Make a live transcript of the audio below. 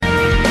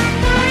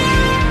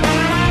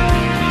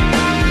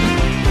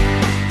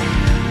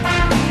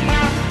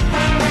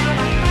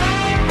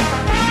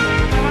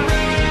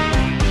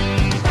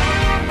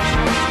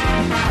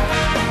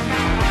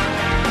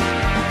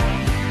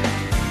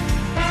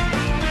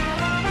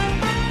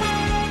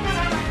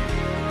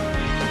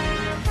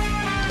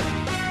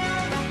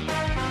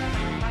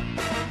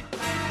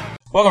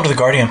Welcome to the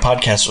Guardian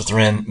Podcast with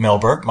Ren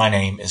Melberg. My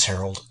name is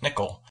Harold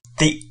Nickel.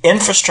 The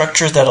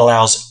infrastructure that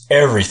allows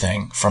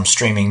everything from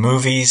streaming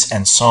movies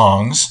and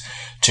songs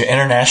to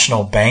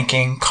international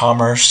banking,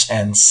 commerce,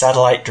 and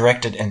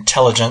satellite-directed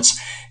intelligence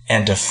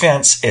and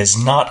defense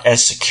is not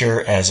as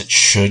secure as it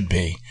should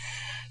be.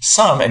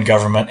 Some in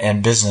government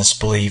and business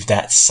believe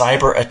that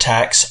cyber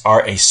attacks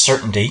are a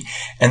certainty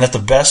and that the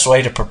best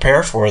way to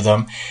prepare for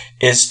them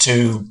is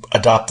to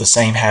adopt the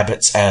same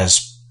habits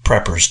as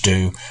preppers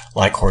do,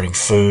 like hoarding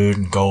food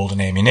and gold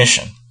and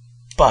ammunition.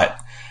 But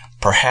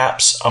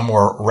perhaps a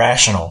more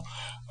rational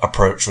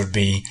approach would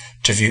be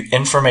to view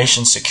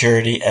information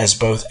security as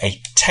both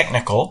a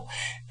technical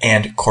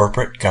and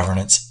corporate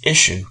governance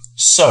issue.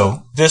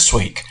 So this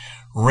week,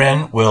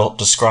 Ren will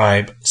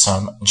describe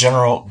some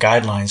general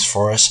guidelines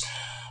for us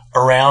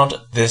around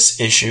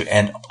this issue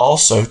and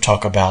also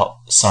talk about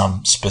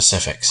some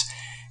specifics.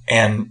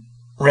 And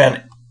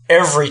Ren,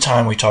 every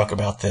time we talk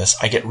about this,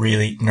 I get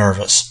really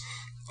nervous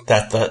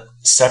that the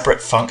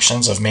separate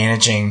functions of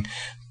managing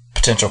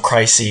potential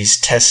crises,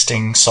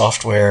 testing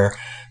software,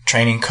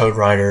 training code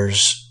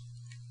writers,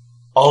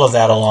 all of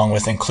that along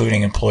with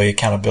including employee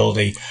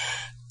accountability,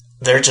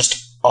 they're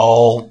just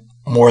all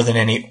more than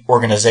any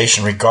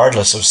organization,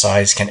 regardless of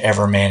size, can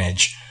ever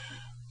manage.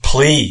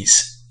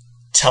 Please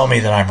tell me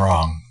that I'm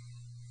wrong.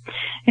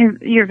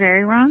 You're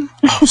very wrong.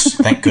 Oh,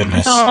 thank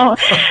goodness.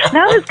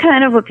 That was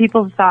kind of what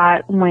people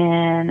thought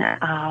when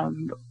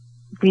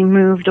we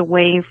moved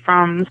away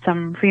from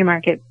some free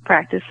market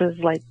practices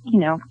like,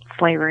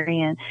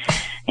 slavery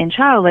and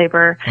child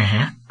labor,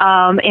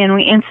 and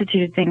we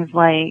instituted things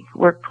like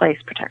workplace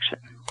protection.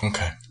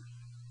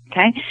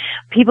 Okay?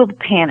 People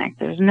panic.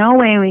 There's no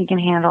way we can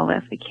handle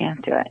this. We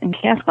can't do it. And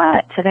guess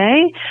what?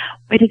 Today,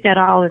 we take that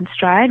all in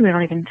stride. We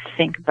don't even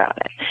think about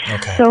it.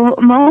 Okay. So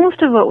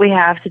most of what we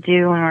have to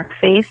do when we're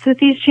faced with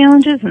these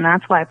challenges, and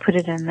that's why I put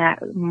it in that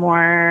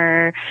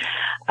more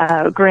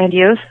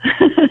grandiose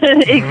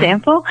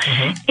example,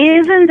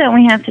 isn't that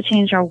we have to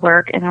change our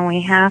work and then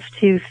we have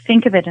to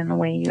think of it in the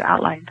way you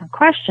outlined the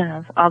question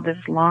of all this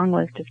long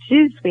list of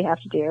to-dos we have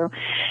to do.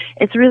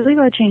 It's really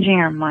about changing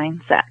our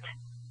mindset.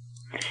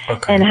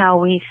 Okay. And how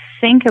we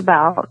think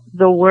about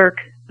the work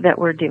that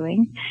we're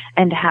doing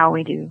and how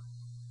we do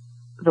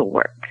the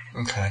work.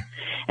 Okay.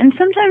 And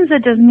sometimes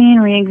that does mean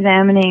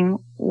re-examining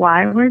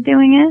why we're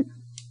doing it.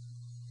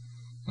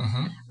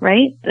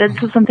 Right?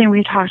 That's something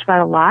we've talked about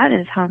a lot,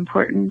 is how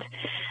important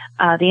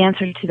the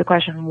answer to the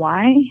question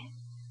why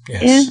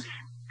is.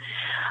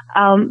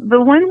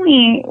 But when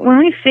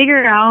we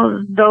figure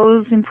out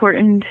those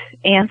important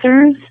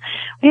answers,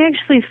 we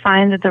actually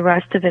find that the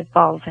rest of it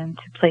falls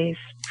into place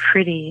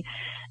pretty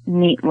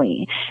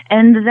neatly.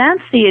 And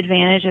that's the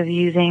advantage of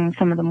using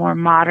some of the more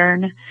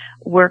modern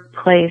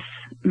workplace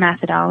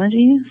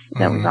methodologies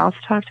that we've also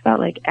talked about,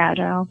 like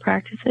agile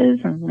practices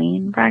and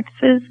lean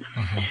practices,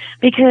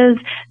 because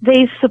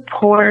they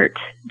support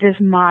this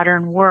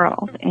modern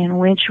world in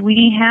which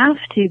we have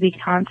to be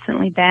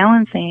constantly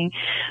balancing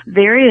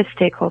various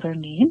stakeholder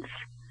needs,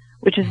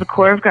 which is the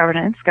core of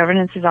governance.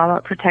 Governance is all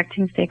about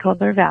protecting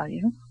stakeholder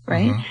value,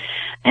 right?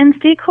 And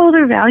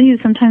stakeholder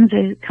value sometimes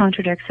it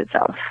contradicts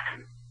itself.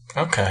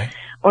 Okay.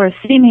 Or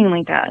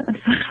seemingly does,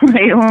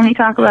 right? When we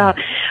talk about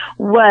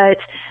what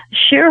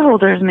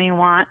shareholders may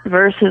want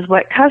versus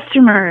what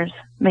customers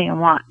may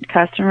want.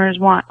 Customers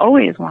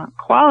always want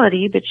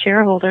quality, but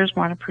shareholders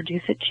want to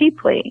produce it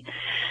cheaply.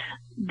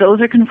 Those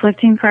are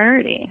conflicting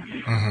priorities.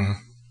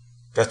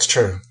 That's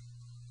true.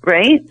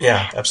 Right?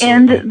 Yeah,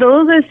 absolutely. And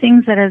those are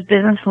things that as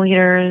business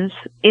leaders,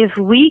 if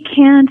we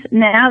can't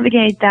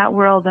navigate that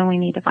world, then we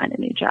need to find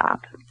a new job.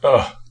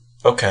 Oh,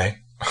 okay.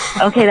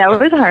 Okay, that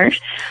was harsh,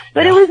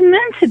 but it was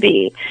meant to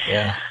be.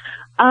 Yeah.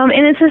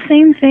 And it's the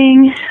same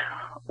thing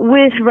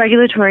with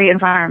regulatory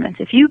environments.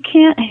 If you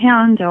can't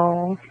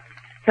handle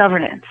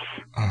governance,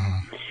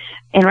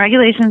 and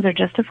regulations are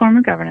just a form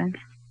of governance,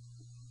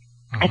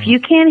 if you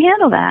can't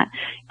handle that,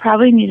 you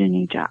probably need a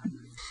new job.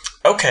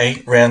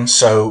 Okay, Ren,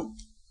 so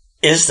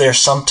is there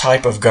some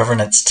type of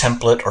governance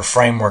template or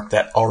framework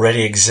that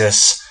already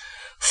exists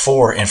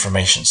for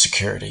information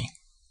security?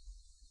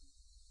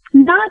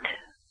 Not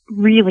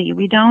really.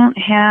 We don't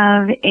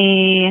have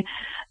a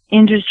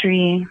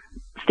industry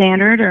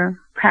standard or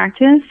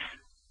practice,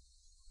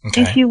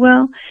 if you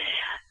will.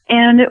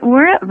 And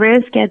we're at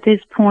risk at this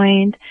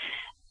point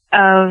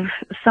of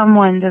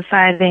someone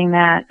deciding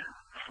that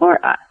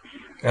for us.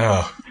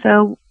 Oh.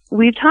 So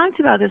we've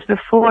talked about this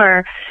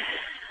before,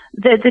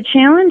 that the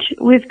challenge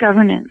with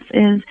governance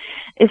is,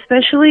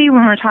 especially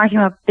when we're talking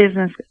about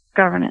business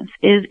governance,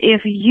 is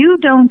if you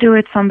don't do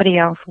it, somebody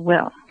else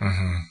will.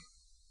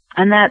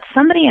 And that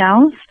somebody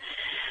else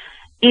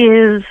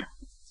is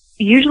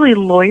usually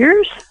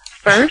lawyers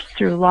first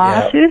through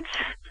lawsuits.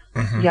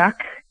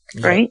 Yuck,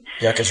 right?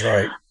 Yuck is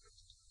right.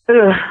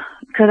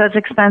 Because that's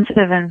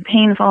expensive and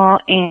painful,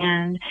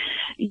 and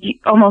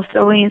almost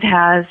always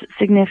has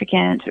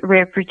significant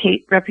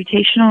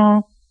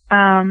reputational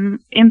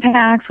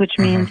impacts, which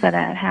means that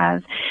it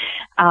has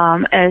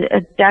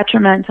a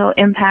detrimental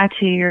impact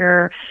to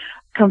your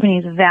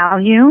company's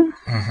value,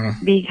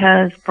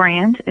 because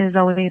brand is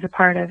always a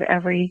part of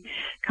every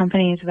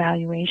company's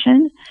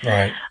valuation.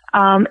 Right.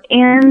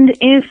 And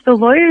if the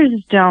lawyers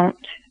don't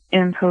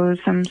impose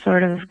some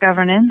sort of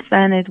governance,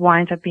 then it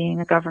winds up being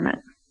a government.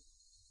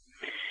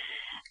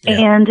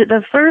 Yeah. And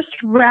the first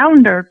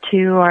round or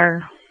two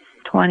or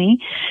 20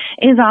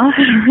 is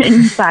often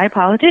written by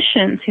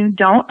politicians who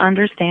don't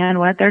understand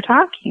what they're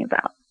talking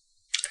about.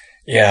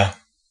 Yeah.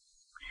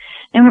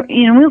 And,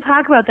 we'll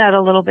talk about that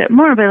a little bit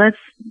more, but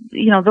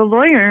the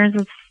lawyers,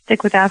 let's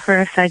stick with that for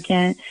a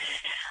second.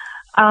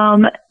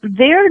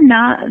 They're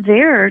not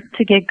there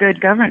to get good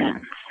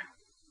governance.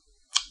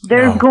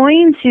 They're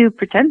going to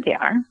pretend they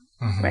are,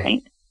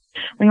 right?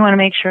 We want to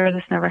make sure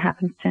this never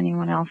happens to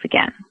anyone else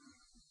again.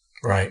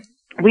 Right.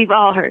 We've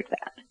all heard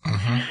that.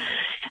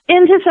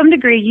 And to some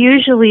degree,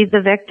 usually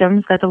the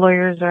victims that the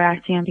lawyers are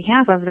acting on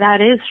behalf of, that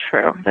is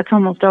true. That's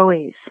almost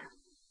always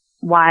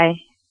why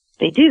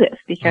they do this,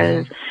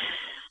 because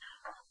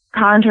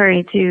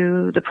contrary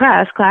to the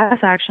press, class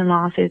action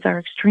lawsuits are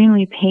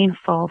extremely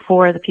painful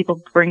for the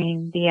people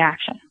bringing the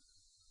action.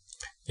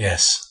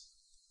 Yes.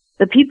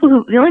 The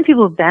only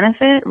people who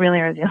benefit really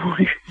are the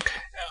lawyers.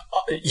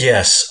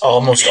 Yes,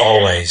 almost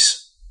always.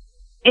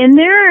 And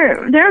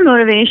their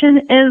motivation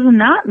is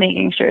not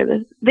making sure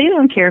that they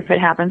don't care if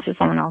it happens to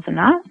someone else or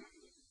not.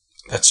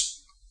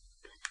 That's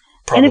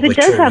probably and if it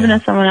does happen to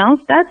someone else,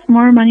 that's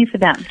more money for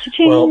them.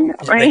 Cha-ching, well,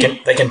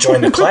 right? they can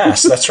join the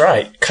class. That's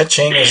right.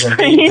 Ka-ching is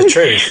indeed the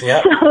truth.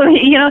 Yeah. So,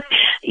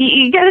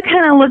 you got to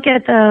kind of look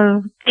at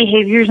the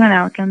behaviors and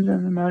outcomes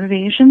and the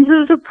motivations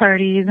of the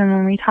parties. And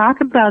when we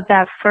talk about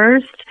that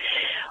first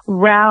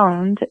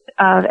round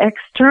of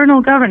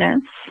external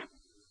governance,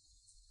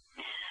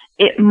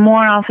 it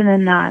more often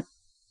than not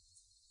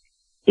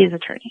is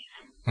attorneys.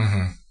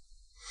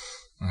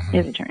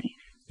 Is attorneys.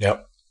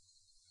 Yep.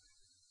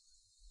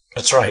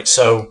 That's right.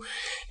 So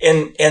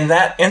in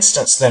that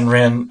instance then,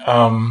 Ren,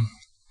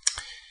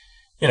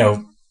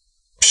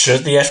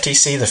 should the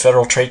FTC, the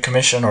Federal Trade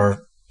Commission,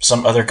 or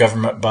some other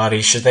government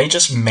body, should they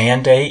just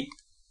mandate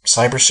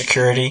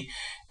cybersecurity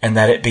and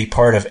that it be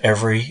part of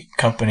every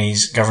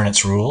company's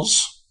governance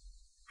rules?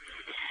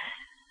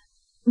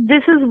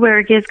 This is where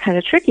it gets kind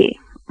of tricky,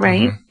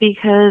 right?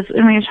 Because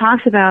when we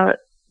talk about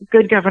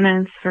good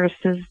governance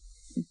versus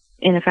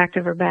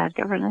ineffective or bad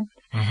governance.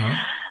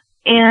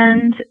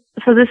 And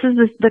so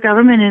the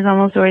government is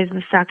almost always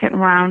the second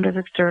round of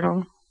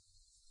external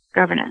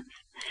governance.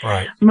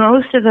 Right.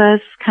 Most of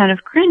us kind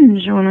of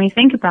cringe when we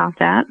think about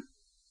that.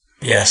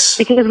 Yes.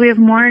 Because we have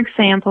more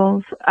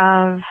examples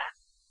of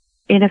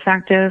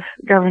ineffective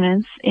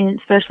governance,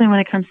 especially when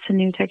it comes to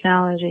new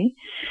technology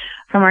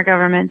from our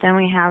government, than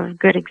we have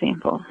good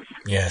examples.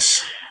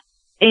 Yes.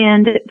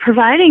 And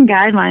providing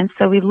guidelines,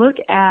 so we look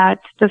at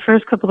the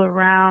first couple of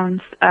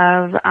rounds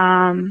of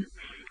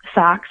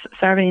SOX,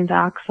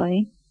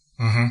 Sarbanes-Oxley.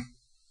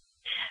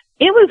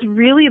 It was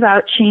really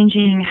about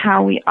changing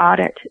how we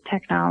audit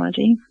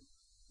technology.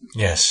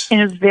 Yes. And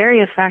it was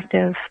very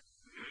effective.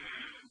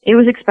 It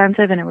was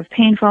expensive and it was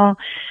painful.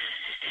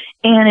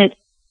 And it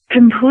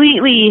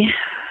completely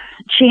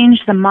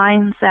changed the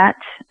mindset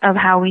of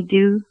how we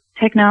do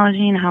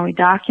technology and how we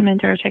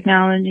document our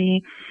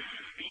technology.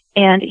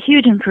 And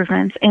huge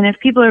improvements. And if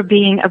people are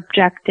being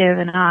objective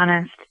and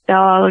honest, they'll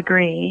all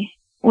agree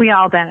we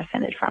all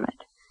benefited from it.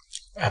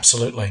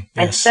 Absolutely.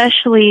 Yes.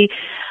 Especially,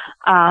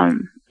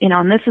 and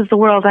this is the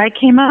world I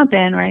came up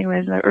in, right,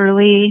 with the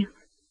early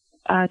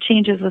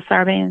changes with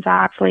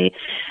Sarbanes-Oxley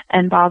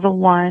and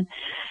Basel I.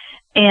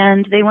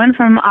 And they went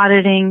from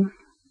auditing,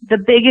 the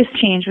biggest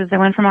change was they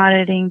went from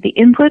auditing the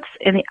inputs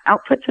and the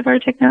outputs of our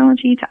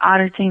technology to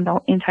auditing the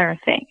entire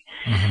thing.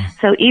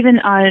 So even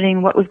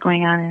auditing what was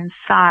going on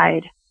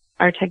inside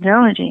our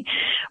technology,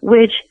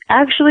 which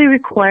actually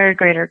required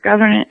greater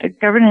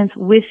governance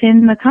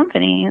within the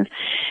companies.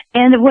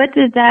 And what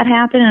did that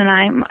happen?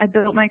 And I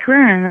built my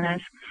career in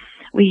this.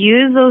 We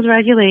used those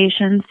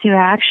regulations to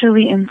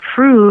actually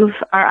improve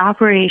our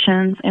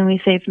operations, and we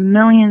saved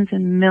millions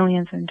and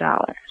millions of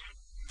dollars.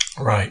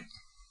 Right.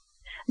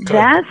 Good.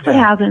 That's what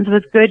happens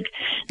with good,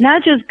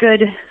 not just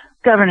good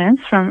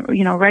governance from,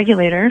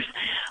 regulators,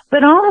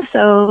 but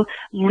also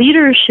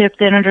leadership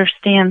that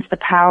understands the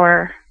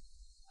power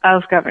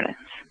of governance.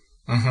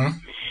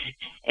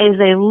 Is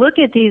they look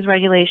at these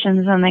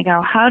regulations and they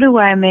go, how do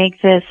I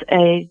make this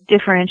a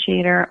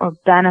differentiator or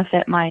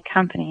benefit my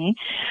company?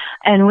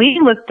 And we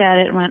looked at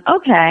it and went,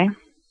 okay,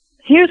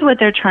 here's what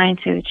they're trying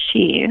to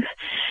achieve.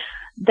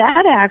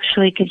 That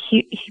actually could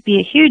be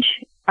a huge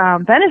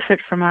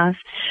benefit from us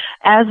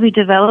as we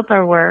develop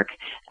our work.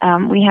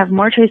 We have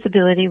more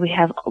traceability, we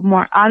have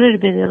more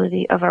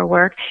auditability of our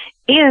work,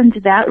 and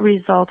that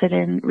resulted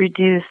in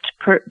reduced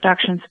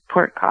production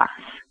support costs.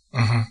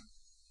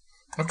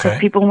 Okay. So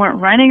people weren't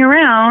running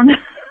around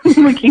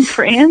looking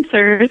for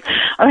answers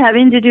or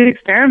having to do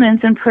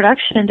experiments in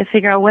production to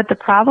figure out what the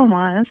problem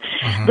was.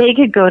 They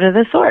could go to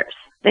the source.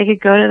 They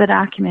could go to the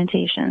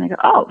documentation and go,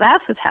 oh,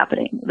 that's what's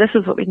happening. This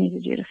is what we need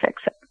to do to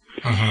fix it.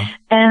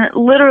 And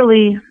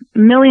literally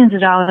millions of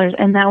dollars,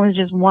 and that was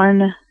just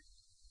one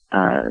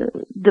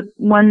the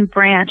one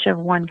branch of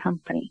one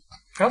company.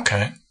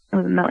 Okay. It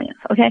was millions.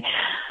 Okay.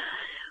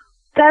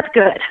 That's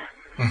good.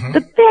 Mm-hmm.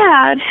 The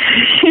bad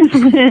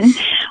is when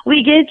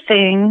we get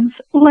things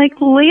like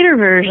later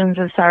versions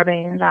of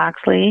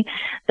Sarbanes-Oxley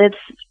that's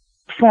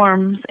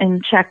forms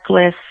and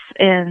checklists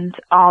and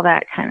all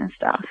that kind of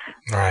stuff.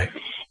 Right.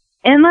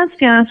 And let's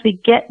be honest, we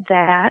get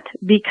that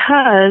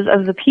because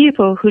of the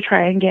people who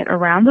try and get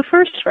around the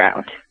first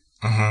route.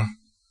 Mm-hmm.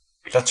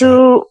 That's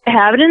who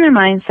have it in their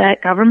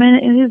mindset,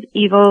 government is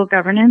evil,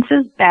 governance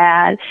is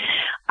bad,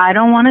 I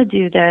don't want to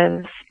do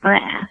this.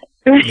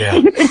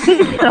 Yeah.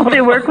 So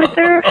they work with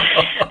their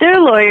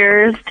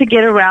lawyers to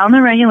get around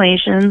the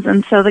regulations,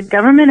 and so the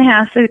government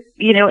has to,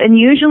 and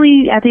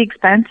usually at the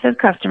expense of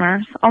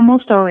customers,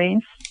 almost always,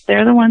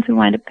 they're the ones who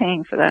wind up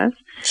paying for this.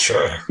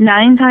 Sure.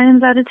 9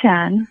 times out of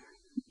 10,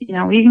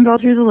 we can go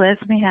through the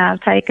list. We have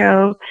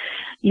Tyco,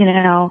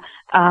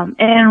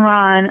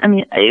 Enron. I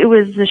mean, it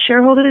was the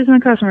shareholders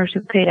and the customers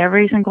who paid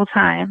every single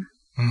time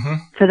mm-hmm.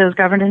 for those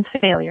governance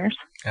failures.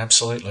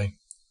 Absolutely.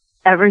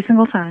 Every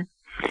single time.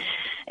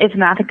 It's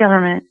not the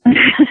government.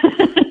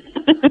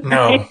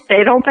 No.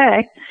 They don't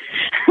pay.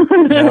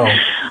 No.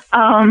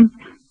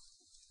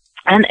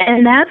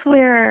 And that's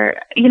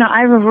where,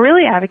 I've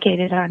really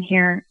advocated on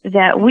here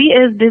that we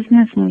as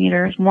business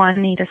leaders,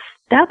 need to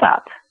step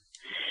up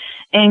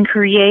and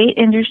create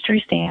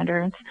industry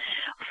standards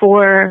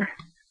for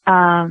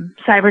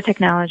cyber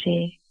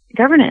technology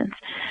governance.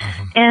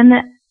 Mm-hmm. And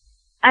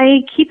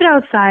I keep it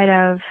outside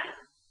of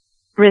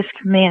risk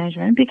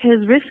management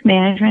because risk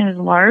management is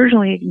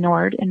largely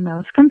ignored in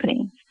most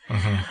companies.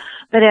 Mm-hmm.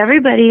 But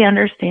everybody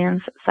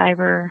understands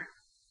cyber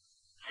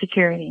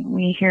security.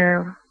 We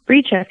hear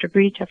breach after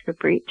breach after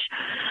breach.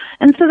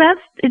 And so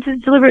it's a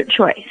deliberate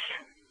choice.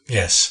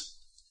 Yes.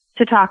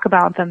 To talk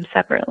about them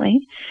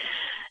separately.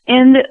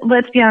 And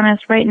let's be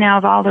honest, right now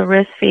of all the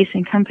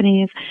risk-facing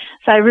companies,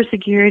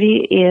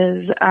 cybersecurity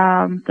is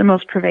the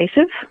most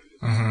pervasive.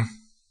 Mm-hmm.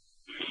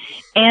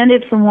 And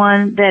it's the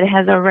one that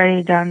has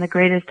already done the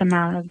greatest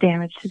amount of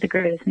damage to the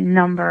greatest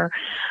number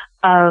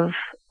of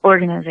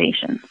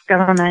organizations,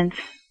 government,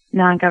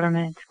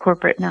 non-government,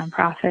 corporate,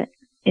 nonprofit,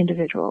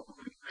 individuals.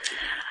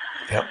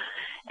 Yep.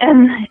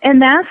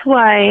 And that's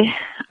why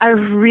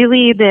I've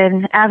really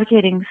been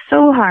advocating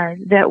so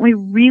hard that we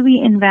really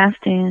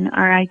invest in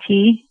our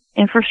IT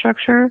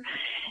infrastructure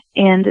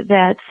and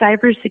that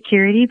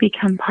cybersecurity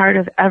become part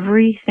of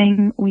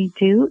everything we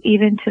do,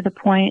 even to the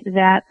point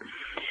that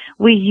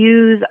we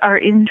use our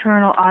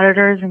internal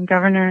auditors and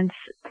governance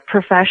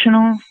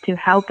professionals to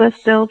help us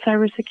build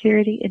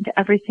cybersecurity into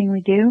everything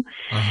we do.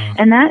 Mm-hmm.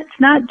 And that's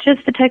not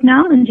just the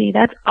technology,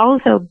 that's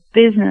also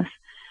business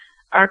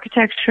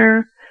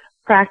architecture,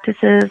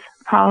 practices,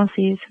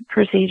 policies,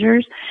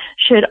 procedures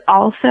should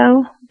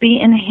also be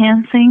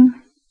enhancing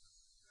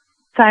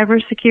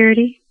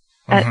cybersecurity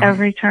at mm-hmm.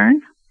 every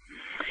turn.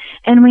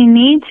 And we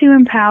need to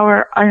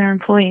empower our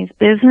employees,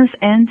 business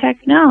and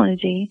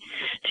technology,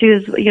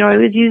 to, I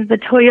would use the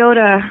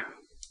Toyota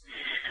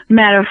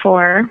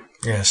metaphor.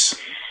 Yes.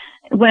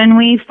 When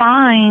we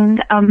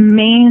find a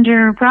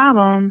major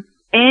problem,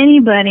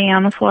 anybody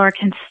on the floor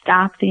can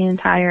stop the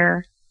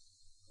entire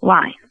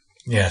line.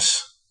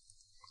 Yes.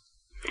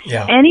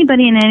 Yeah.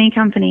 Anybody in any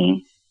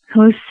company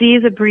who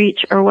sees a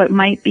breach or what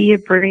might be a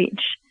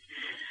breach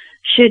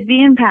should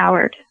be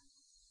empowered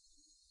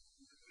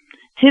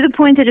to the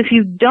point that if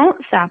you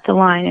don't stop the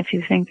line, if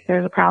you think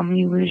there's a problem,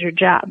 you lose your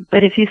job.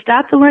 But if you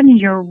stop the line and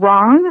you're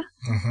wrong,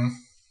 mm-hmm.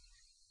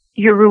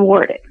 you're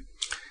rewarded.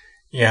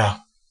 Yeah.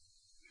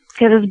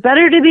 Because it's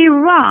better to be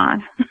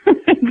wrong,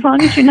 as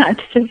long as you're not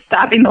just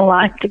stopping the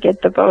line to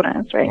get the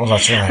bonus, right? Well,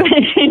 that's right.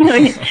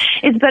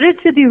 It's better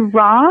to be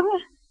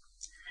wrong.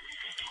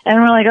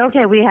 And we're like,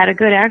 okay, we had a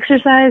good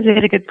exercise, we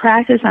had a good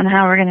practice on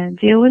how we're going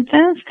to deal with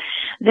this,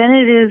 than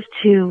it is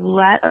to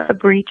let a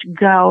breach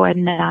go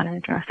and not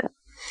address it.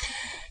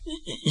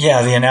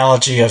 Yeah, the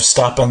analogy of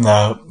stopping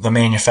the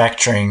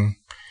manufacturing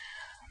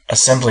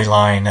assembly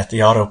line at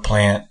the auto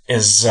plant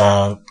is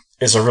a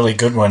really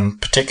good one,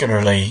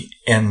 particularly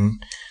in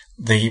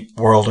the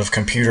world of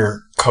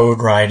computer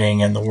code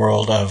writing and the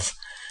world of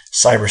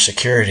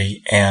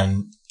cybersecurity,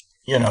 and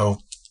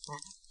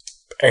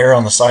err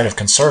on the side of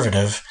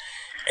conservative.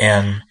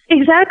 And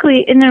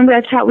exactly. And then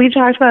we've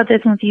talked about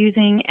this with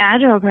using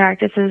agile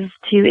practices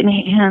to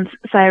enhance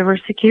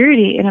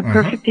cybersecurity. And a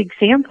perfect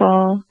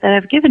example that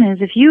I've given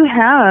is if you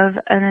have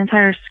an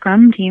entire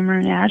Scrum team or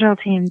an agile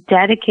team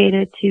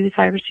dedicated to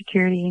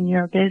cybersecurity in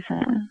your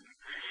business,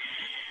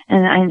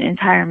 and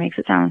entire makes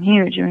it sound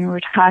huge. I mean, we're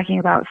talking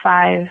about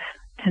 5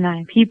 to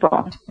 9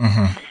 people.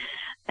 Mm-hmm.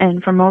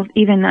 And for most,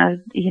 even a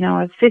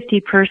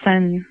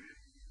 50-person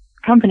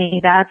company,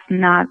 that's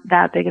not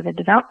that big of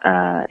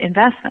a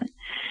investment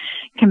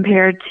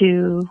compared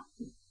to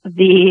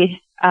the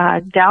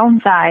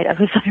downside of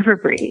a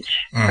cyber breach,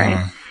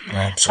 right?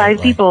 Absolutely.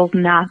 5 people is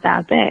not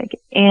that big.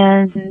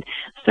 And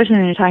especially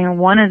when you're talking,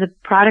 one is a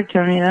product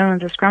owner, the other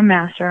one's a scrum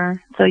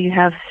master. So you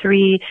have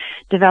 3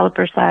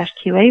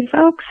 developer/QA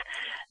folks.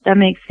 That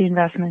makes the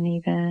investment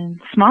even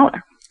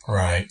smaller.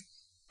 Right.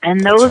 And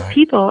those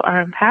people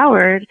are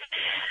empowered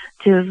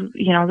to,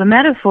 the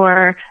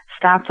metaphor,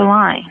 stop the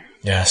line.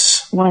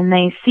 Yes. When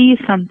they see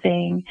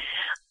something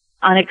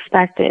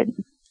unexpected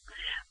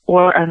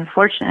or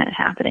unfortunate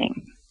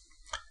happening.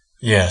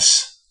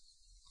 Yes.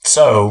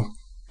 So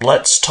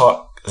let's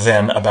talk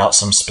then about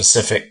some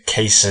specific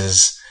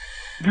cases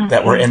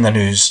that were in the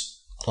news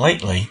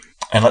lately.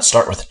 And let's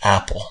start with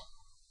Apple.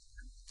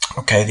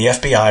 Okay, the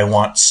FBI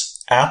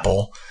wants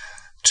Apple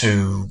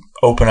to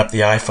open up the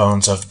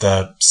iPhones of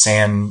the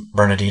San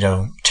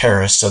Bernardino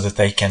terrorists so that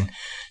they can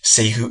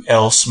see who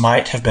else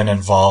might have been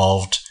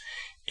involved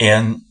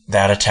in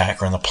that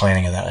attack or in the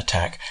planning of that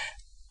attack.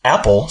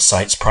 Apple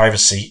cites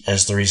privacy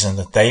as the reason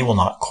that they will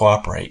not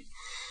cooperate.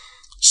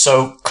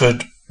 So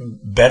could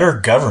better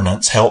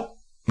governance help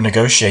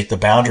negotiate the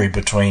boundary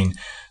between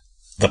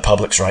the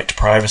public's right to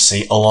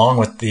privacy along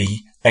with the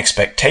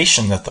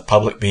expectation that the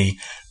public be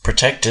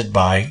protected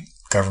by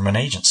government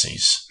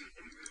agencies?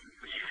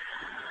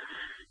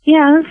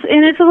 Yes,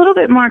 and it's a little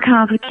bit more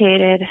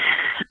complicated.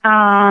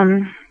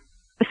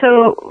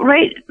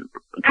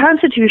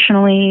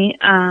 Constitutionally,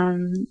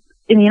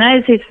 in the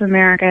United States of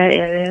America,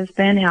 it has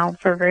been held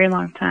for a very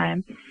long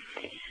time.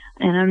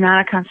 And I'm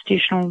not a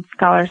constitutional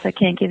scholar, so I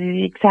can't give you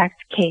the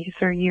exact case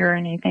or year or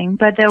anything,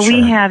 but that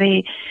we have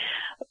a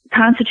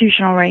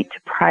constitutional right to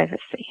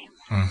privacy.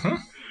 Mm-hmm.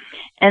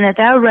 And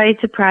that right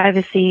to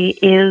privacy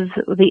is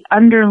the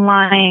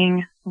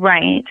underlying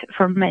right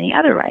for many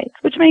other rights,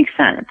 which makes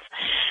sense.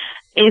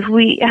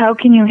 How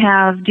can you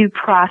have due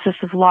process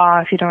of law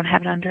if you don't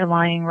have an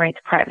underlying right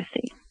to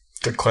privacy?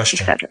 Good question.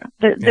 Et cetera.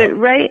 The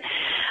right.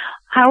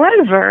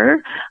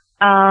 However,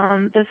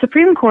 the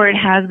Supreme Court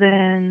has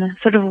been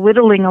sort of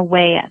whittling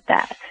away at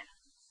that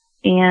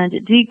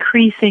and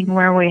decreasing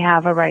where we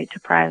have a right to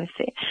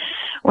privacy,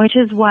 which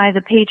is why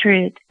the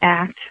Patriot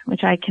Act,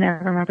 which I can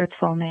never remember its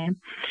full name,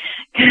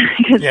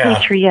 because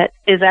Patriot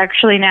is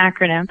actually an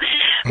acronym,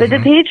 but the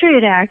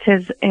Patriot Act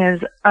has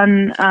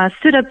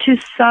stood up to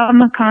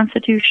some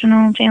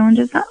constitutional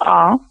challenges, not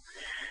all,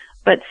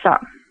 but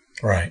some.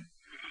 Right.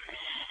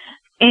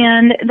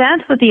 And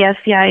that's what the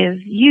FBI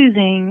is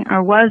using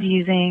or was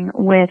using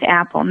with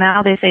Apple.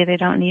 Now they say they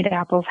don't need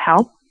Apple's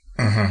help.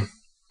 Mm-hmm.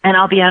 And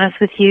I'll be honest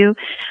with you,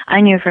 I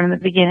knew from the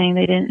beginning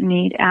they didn't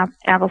need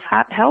Apple's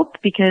help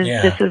because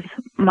this is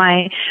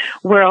my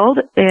world.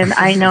 And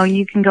I know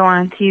you can go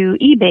on to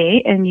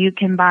eBay and you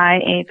can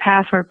buy a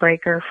password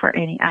breaker for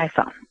any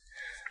iPhone.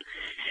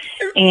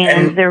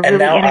 And they're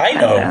really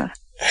inexpensive. I know.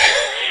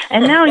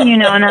 And now you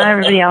know, and now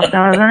everybody else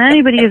knows, and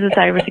anybody who's a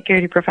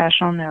cybersecurity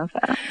professional knows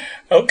that.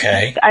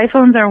 Okay.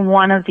 iPhones are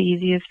one of the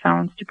easiest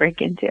phones to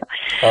break into.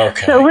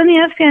 Okay. So when the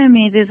FBI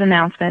made this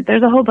announcement,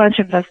 there's a whole bunch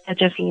of us that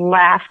just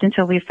laughed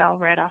until we fell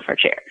right off our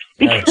chairs.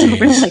 Because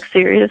we're like,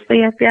 seriously,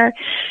 FBI?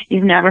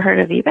 You've never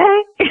heard of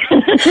eBay?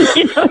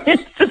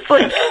 It's just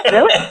like,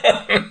 really?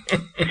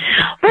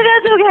 But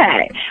that's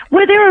okay.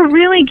 What they were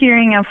really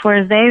gearing up for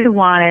is they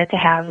wanted to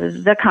have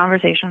the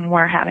conversation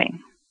we're having.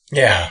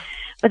 Yeah.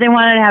 But they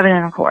wanted to have it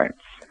in the courts.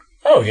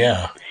 Oh,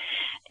 yeah.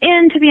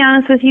 And to be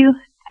honest with you,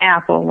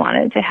 Apple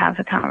wanted to have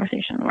the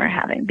conversation we're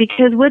having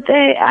because what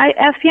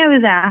FBI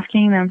was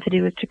asking them to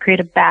do was to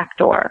create a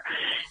backdoor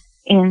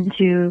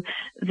into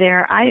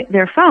their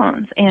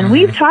phones. And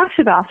we've talked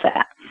about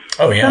that.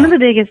 Oh, yeah. Some of the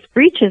biggest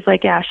breaches,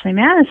 like Ashley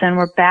Madison,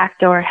 were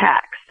backdoor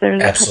hacks.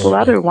 There's a couple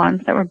other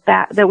ones that were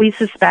that we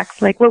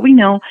suspect, like what we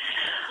know,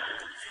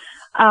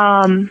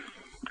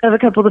 of a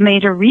couple of the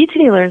major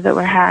retailers that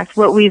were hacked,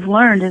 what we've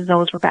learned is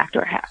those were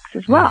backdoor hacks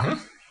as well. Mm-hmm.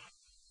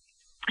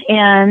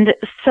 And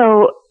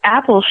so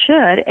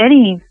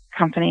any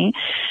company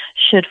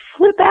should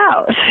flip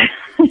out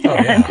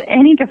and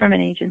any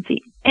government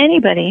agency,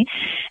 anybody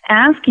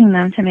asking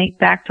them to make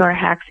backdoor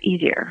hacks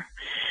easier.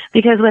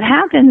 Because what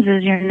happens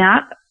is you're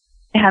not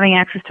having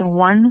access to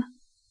one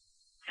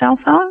cell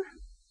phone.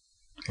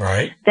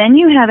 Right. Then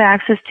you have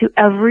access to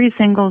every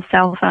single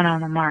cell phone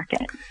on the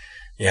market.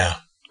 Yeah.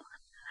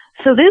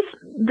 So this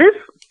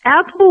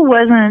Apple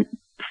wasn't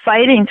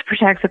fighting to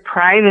protect the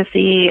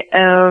privacy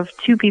of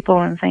two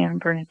people in San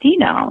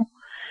Bernardino.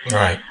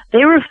 Right.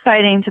 They were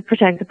fighting to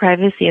protect the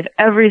privacy of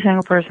every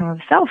single person with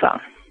a cell phone.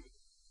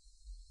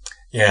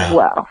 Yeah.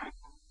 Well,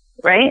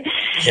 right?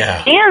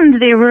 Yeah.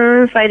 And they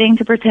were fighting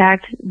to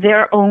protect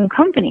their own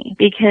company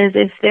because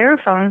if their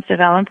phones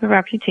develop a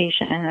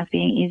reputation of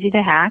being easy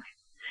to hack,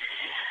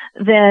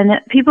 then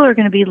people are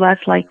going to be less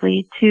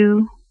likely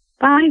to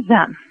buy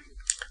them.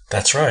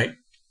 That's right.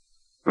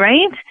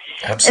 Right?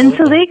 Absolutely. And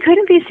so they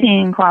couldn't be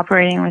seen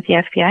cooperating with the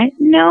FBI.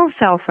 No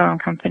cell phone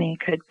company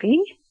could be.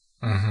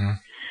 Mm-hmm.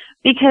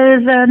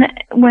 Because then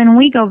when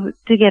we go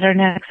to get our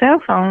next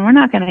cell phone, we're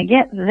not going to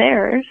get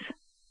theirs.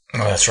 Oh,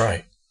 that's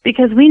right.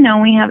 Because we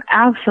know we have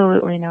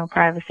absolutely no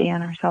privacy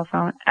on our cell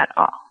phone at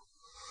all.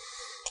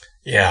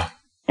 Yeah.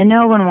 And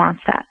no one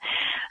wants that.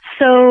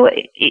 So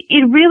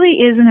it really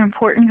is an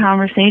important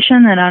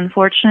conversation that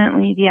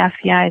unfortunately the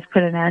FBI has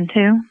put an end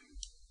to.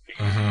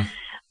 Mm-hmm.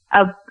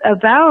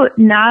 About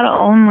not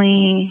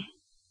only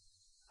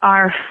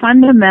our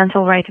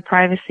fundamental right to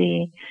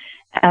privacy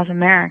as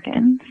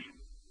Americans,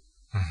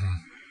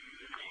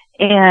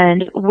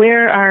 and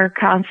where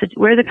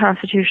the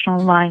constitutional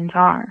lines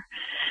are.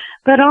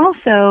 But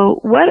also,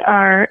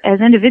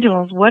 as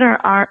individuals, what are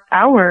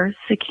our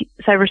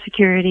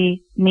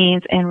cybersecurity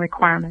needs and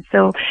requirements?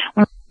 So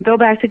when we go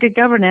back to good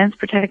governance,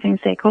 protecting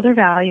stakeholder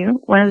value,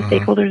 one of the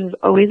stakeholders is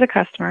always a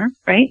customer,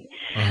 right?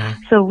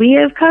 So we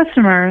as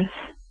customers,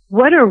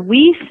 what are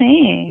we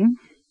saying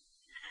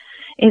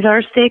is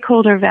our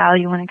stakeholder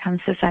value when it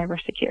comes to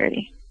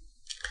cybersecurity?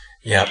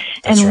 Yep.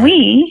 And right.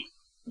 we,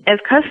 as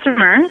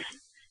customers,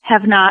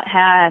 have not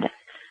had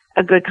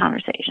a good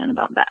conversation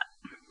about that.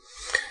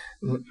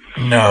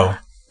 No.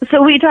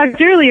 So we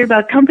talked earlier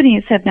about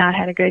companies have not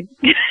had a good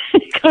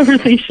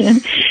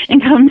conversation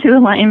and come to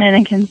alignment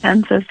and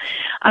consensus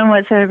on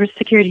what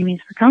cybersecurity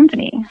means for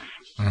companies.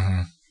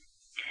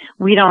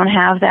 We don't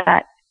have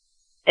that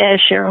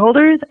as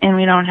shareholders, and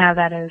we don't have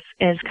that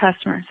as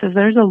customers. So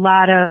there's a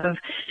lot of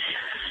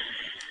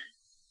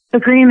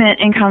agreement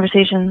and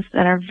conversations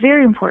that are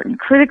very important,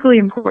 critically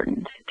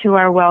important to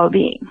our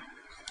well-being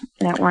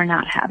that we're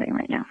not having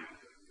right now.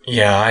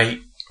 Yeah,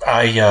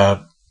 I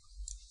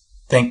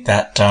think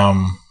that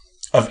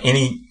of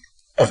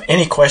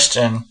any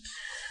question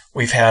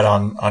we've had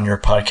on your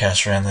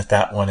podcast, Ren,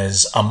 that one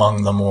is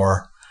among the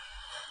more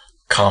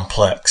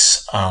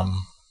complex.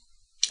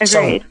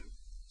 Agreed. So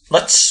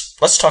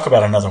let's talk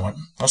about another one.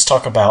 Let's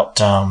talk about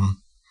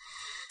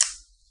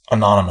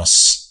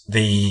Anonymous,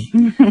 the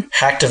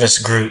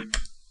hacktivist group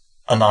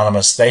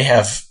Anonymous. They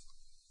have,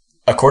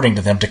 according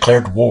to them,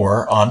 declared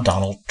war on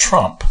Donald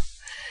Trump.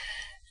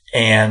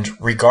 And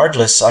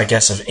regardless, I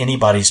guess, of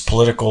anybody's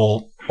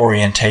political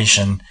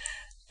orientation,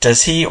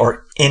 does he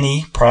or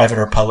any private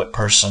or public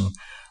person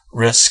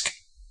risk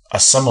a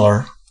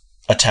similar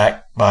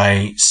attack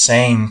by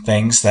saying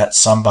things that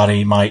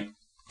somebody might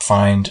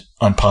find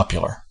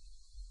unpopular?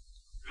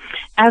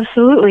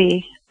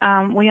 Absolutely.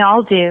 We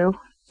all do.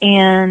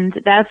 And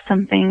that's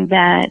something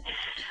that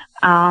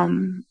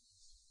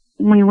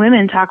we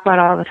women talk about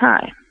all the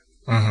time.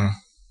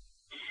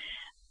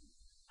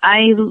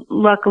 I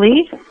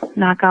luckily,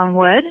 knock on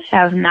wood,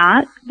 have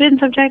not been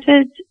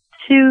subjected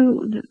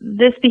to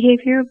this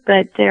behavior,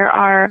 but there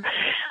are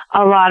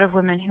a lot of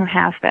women who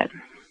have been.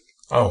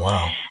 Oh,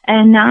 wow.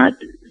 And not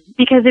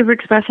because they were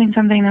expressing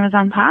something that was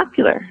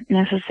unpopular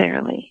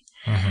necessarily.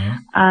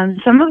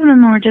 Some of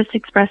them were just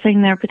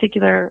expressing their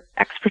particular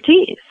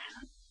expertise.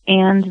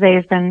 And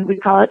they've been, we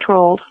call it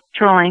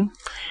trolling.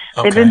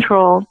 Okay. They've been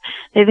trolled.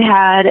 They've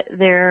had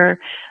their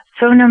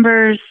phone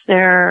numbers,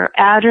 their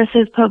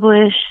addresses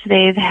published.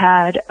 They've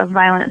had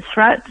violent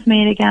threats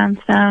made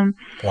against them.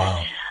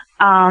 Wow.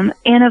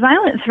 And a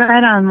violent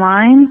threat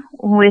online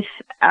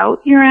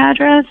without your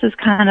address is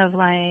kind of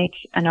like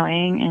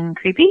annoying and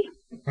creepy.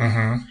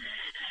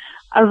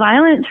 A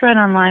violent threat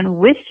online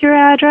with your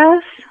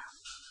address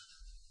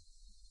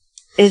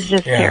is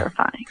just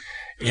terrifying.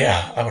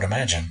 Yeah, I would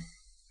imagine.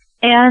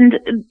 And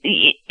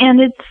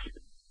it's,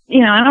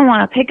 I don't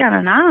want to pick on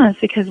Anonymous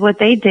because what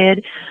they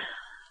did,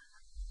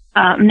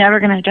 I'm never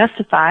going to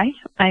justify.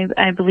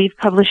 I believe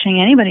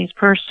publishing anybody's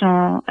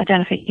personal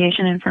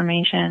identification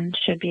information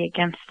should be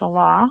against the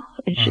law.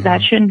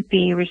 That shouldn't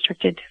be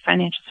restricted to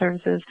financial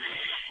services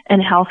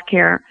and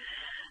healthcare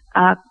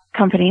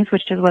companies,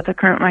 which is what the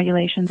current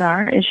regulations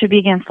are. It should be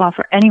against law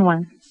for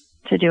anyone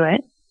to do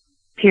it,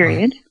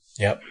 period.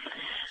 Yep.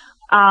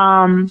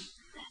 And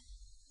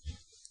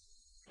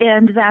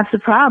that's the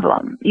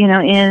problem,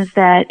 is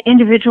that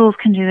individuals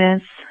can do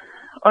this.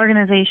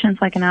 Organizations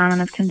like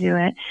Anonymous can do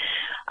it.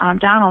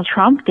 Donald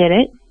Trump did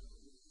it.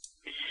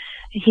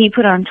 He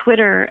put on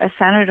Twitter a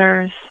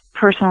senator's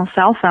personal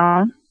cell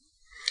phone.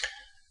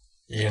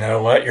 You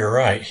know what? You're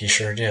right. He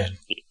sure did.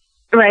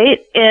 Right.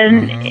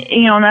 And,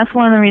 and that's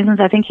one of the reasons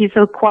I think he's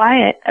so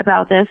quiet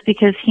about this,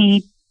 because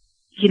he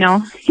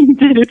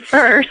did it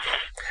first.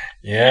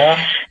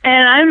 Yeah.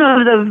 And I'm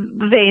of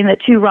the vein that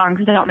two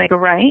wrongs don't make a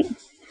right.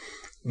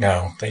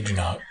 No, they do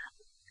not.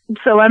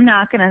 So I'm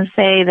not going to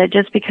say that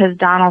just because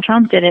Donald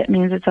Trump did it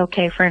means it's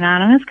okay for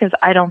Anonymous, because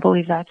I don't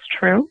believe that's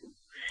true.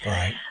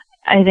 Right.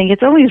 I think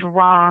it's always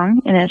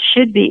wrong, and it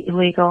should be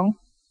illegal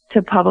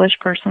to publish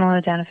personal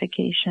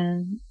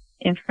identification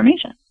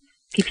information.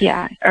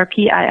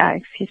 PII,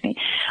 excuse me.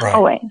 Right.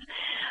 Always.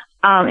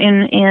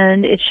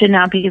 And it should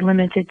not be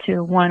limited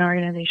to one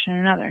organization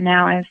or another.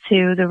 Now, as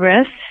to the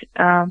risk,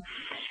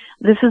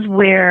 this is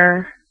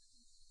where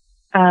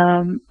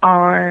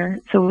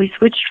so we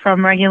switched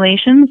from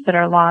regulations that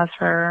are laws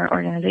for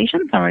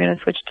organizations, and we're going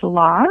to switch to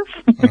laws,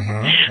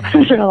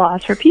 which are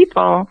laws for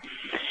people.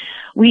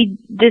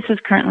 This is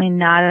currently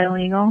not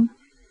illegal.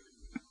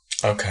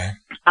 Okay.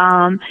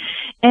 And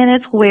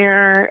it's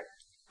where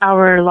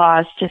our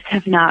laws just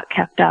have not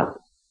kept up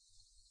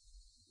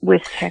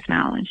with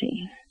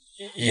technology.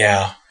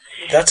 Yeah,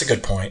 that's a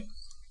good point.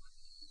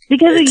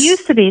 Because it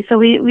used to be, so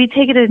we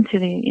take it into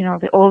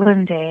the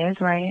olden days,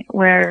 right,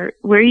 where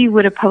you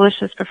would have published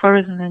this before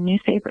was in the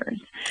newspapers.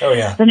 Oh,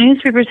 yeah. The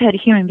newspapers had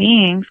human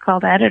beings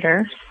called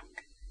editors,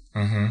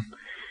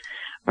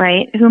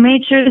 right, who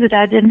made sure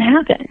that didn't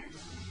happen.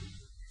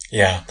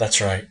 Yeah, that's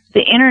right.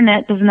 The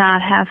internet does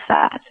not have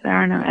that. There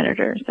are no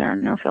editors. There are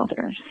no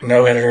filters.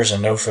 No editors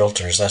and no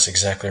filters. That's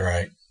exactly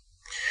right.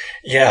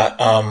 Yeah,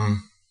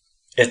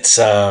 it's,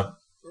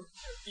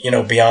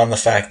 beyond the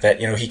fact that,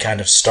 he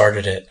kind of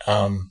started it.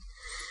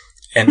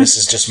 And this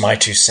is just my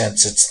 2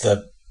 cents. It's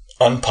the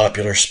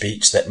unpopular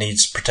speech that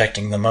needs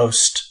protecting the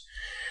most.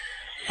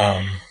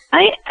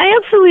 I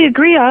absolutely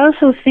agree. I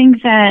also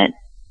think that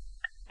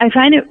I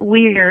find it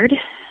weird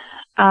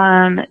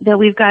that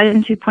we've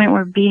gotten to a point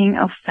where being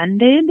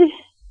offended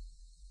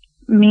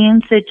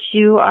means that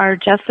you are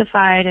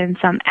justified in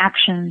some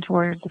action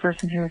towards the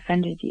person who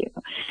offended you.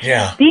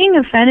 Yeah. Being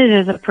offended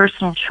is a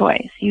personal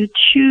choice. You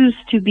choose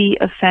to be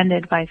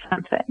offended by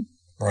something.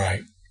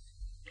 Right.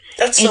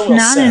 That's so It's well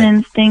not said. an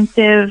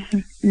instinctive,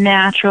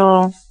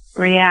 natural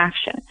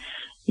reaction.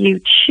 You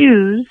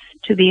choose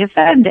to be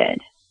offended.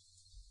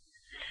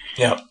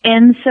 Yeah.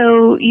 And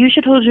so you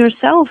should hold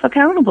yourself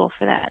accountable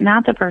for that,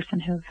 not the person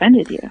who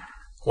offended you.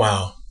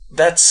 Wow.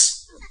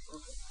 That's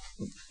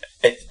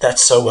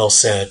so well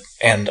said.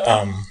 And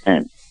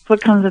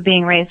what comes of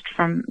being raised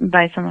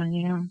by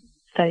someone,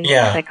 studying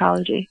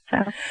psychology.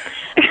 So.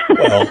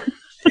 Well,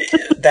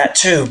 that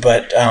too,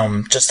 but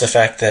just the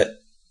fact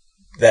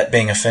that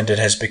being offended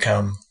has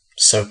become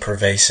so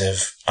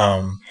pervasive.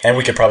 And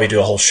we could probably do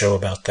a whole show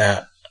about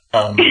that.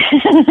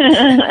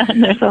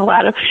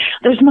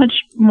 There's much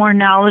more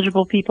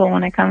knowledgeable people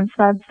when it comes to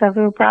that stuff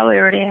who probably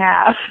already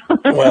have.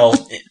 Well,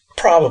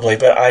 probably,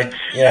 but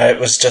it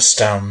was just,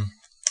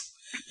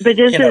 but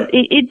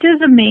it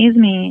does amaze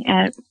me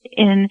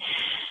in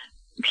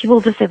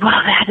people just say, well,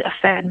 that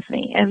offends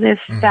me, as if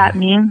that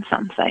means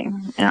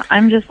something.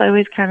 I'm just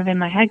always kind of in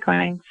my head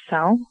going,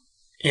 so?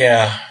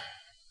 Yeah.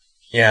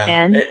 Yeah.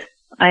 And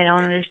I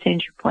don't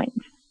understand your point.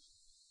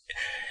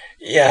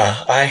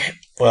 Yeah,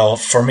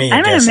 for me,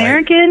 I'm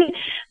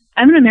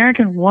an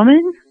American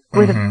woman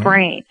with a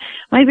brain.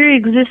 My very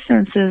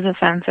existence is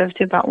offensive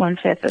to about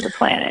 1/5 of the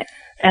planet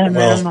at a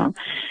minimum.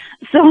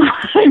 So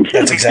I'm just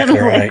that's exactly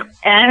right.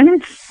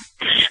 And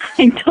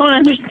I don't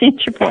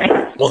understand your point.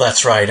 Well,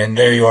 that's right. And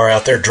there you are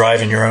out there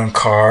driving your own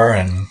car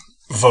and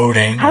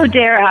voting. How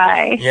dare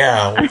I?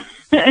 Yeah.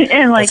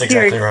 And that's exactly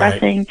you're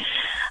expressing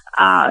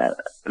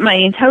my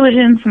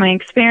intelligence, my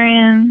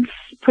experience,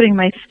 putting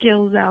my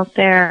skills out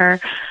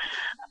there.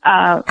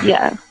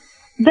 Yeah.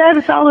 That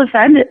is all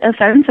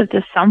offensive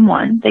to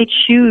someone. They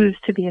choose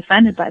to be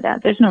offended by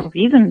that. There's no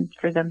reason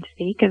for them to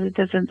be, because it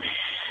doesn't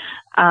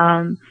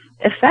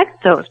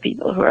affect those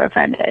people who are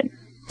offended.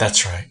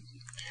 That's right.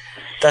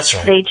 That's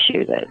right. They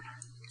choose it.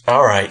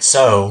 All right.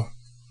 So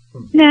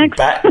next.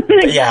 Back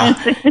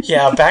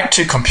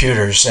to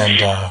computers and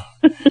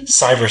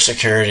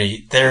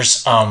cybersecurity.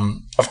 There's,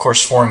 of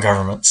course, foreign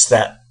governments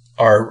that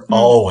are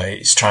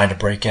always trying to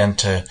break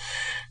into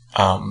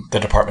the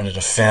Department of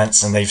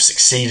Defense, and they've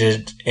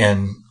succeeded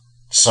in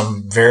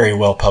some very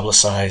well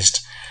publicized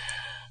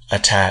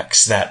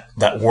attacks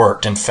that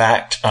worked. In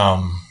fact,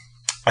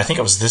 I think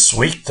it was this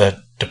week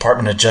the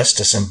Department of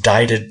Justice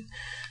indicted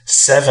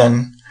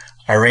 7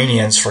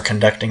 Iranians for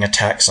conducting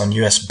attacks on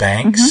U.S.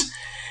 banks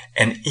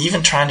and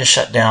even trying to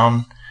shut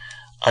down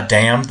a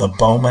dam, the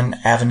Bowman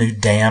Avenue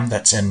Dam,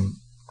 that's in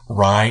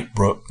Rye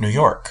Brook, New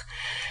York.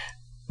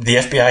 The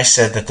FBI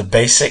said that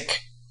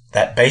basic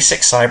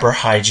cyber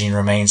hygiene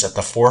remains at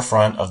the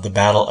forefront of the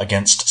battle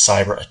against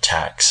cyber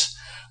attacks.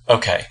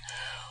 Okay.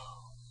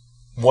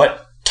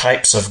 What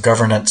types of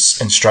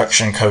governance,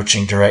 instruction,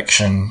 coaching,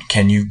 direction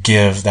can you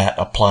give that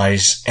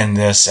applies in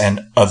this and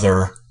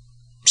other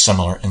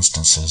similar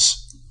instances?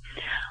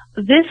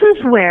 This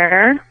is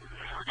where,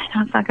 I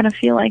know it's not going to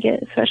feel like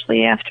it,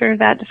 especially after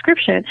that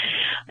description,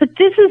 but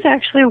this is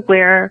actually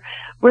where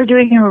we're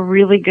doing a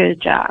really good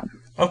job.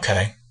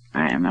 Okay.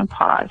 I'm going to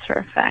pause for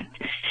effect.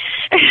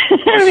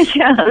 Because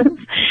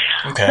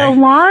okay. The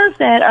laws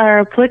that are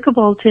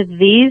applicable to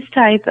these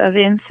type of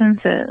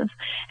instances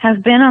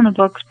have been on the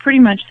books pretty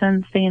much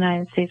since the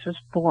United States was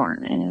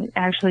born, and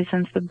actually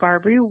since the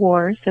Barbary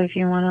Wars. So if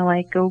you want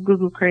to go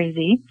Google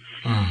crazy,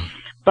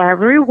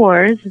 Barbary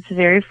Wars is the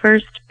very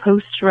first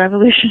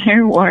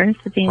post-revolutionary wars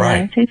that the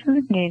United States was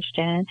engaged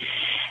in.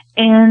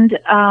 And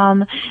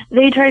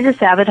they tried to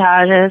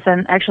sabotage us,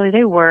 and actually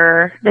they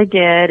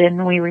did,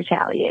 and we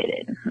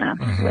retaliated.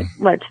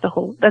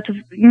 That's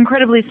an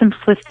incredibly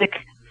simplistic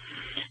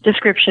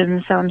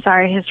description, so I'm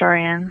sorry,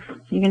 historians.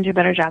 You can do a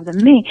better job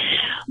than me.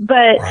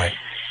 But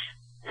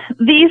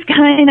these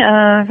kind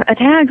of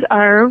attacks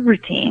are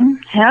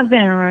routine, have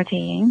been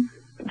routine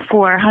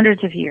for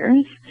hundreds of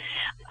years.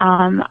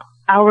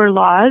 Our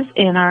laws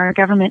in our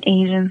government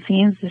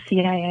agencies, the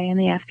CIA and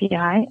the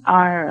FBI,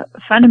 are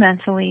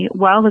fundamentally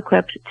well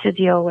equipped to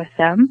deal with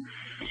them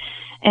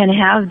and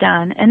have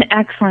done an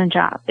excellent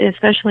job,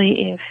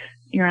 especially if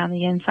you're on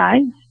the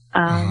inside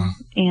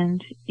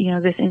and,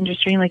 this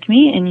industry like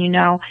me, and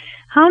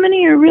how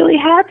many are really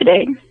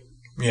happening.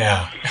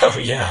 Yeah. Oh,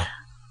 yeah.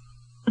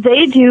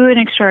 They do an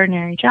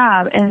extraordinary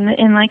job.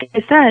 And like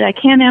I said, I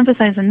can't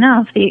emphasize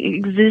enough, the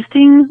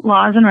existing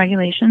laws and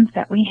regulations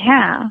that we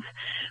have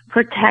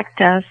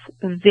protect us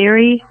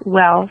very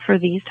well for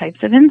these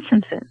types of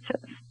instances.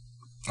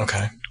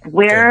 Okay.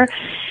 Where,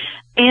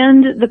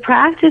 and the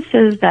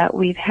practices that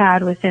we've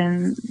had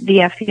within the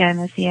FBI and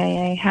the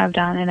CIA have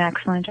done an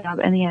excellent job,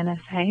 and the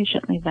NSA,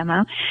 shouldn't leave them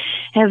out,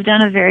 have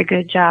done a very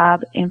good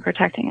job in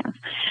protecting us.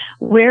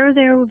 Where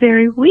they're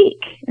very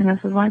weak, and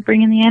this is why I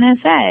bring in the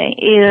NSA,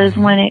 is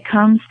when it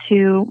comes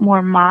to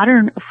more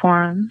modern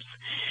forms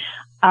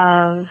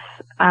of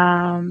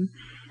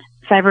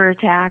cyber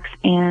attacks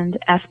and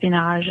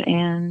espionage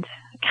and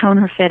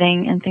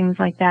counterfeiting and things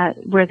like that,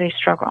 where they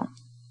struggle.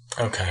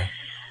 Okay.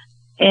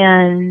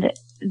 And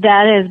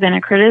that has been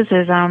a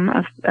criticism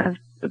of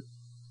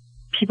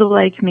people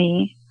like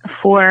me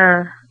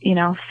for,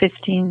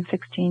 15,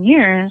 16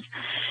 years,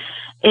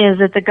 is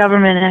that the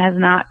government has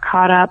not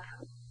caught up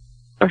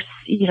or,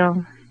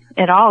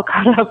 at all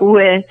caught up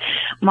with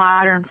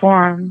modern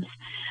forms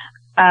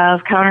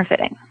of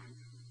counterfeiting.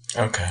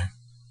 Okay.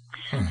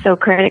 So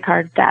credit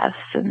card thefts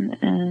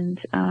and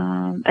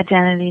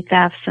identity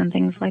thefts and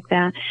things like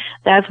that.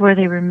 That's where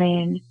they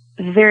remain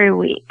very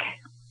weak.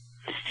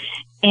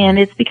 And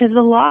it's because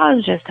the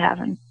laws just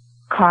haven't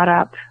caught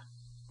up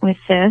with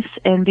this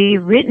and be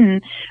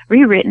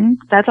rewritten.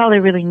 That's all they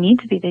really need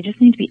to be. They just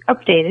need to be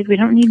updated. We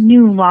don't need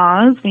new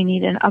laws. We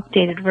need an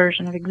updated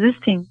version of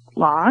existing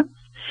laws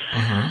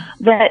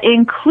that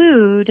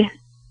include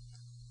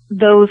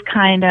those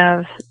kind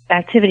of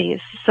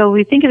activities. So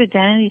we think of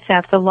identity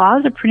theft. The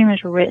laws are pretty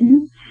much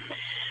written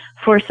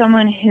for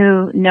someone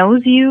who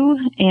knows you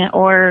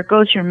or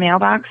goes to your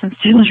mailbox and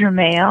steals your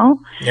mail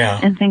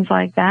and things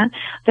like that.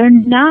 They're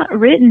not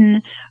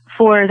written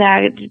for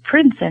that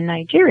prince in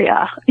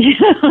Nigeria,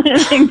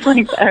 and things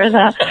like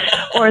that,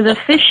 or the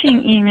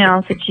phishing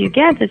emails that you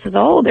get that says,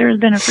 "Oh, there's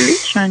been a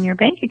breach on your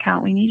bank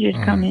account. We need you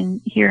to come in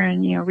here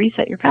and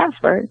reset your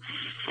password."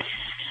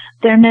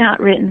 They're not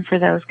written for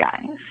those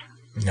guys.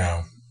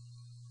 No.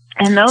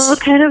 And those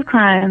kind of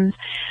crimes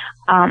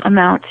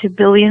amount to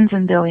billions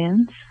and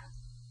billions,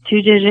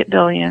 2-digit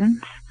billions,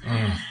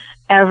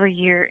 every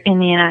year in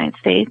the United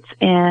States.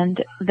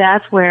 And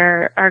that's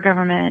where our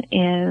government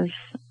is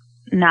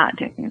not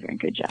doing a very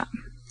good job.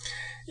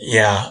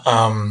 Yeah.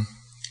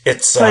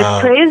 It's. So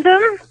I praise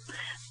them.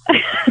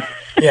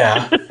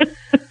 Yeah.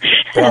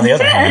 But on the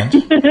other hand.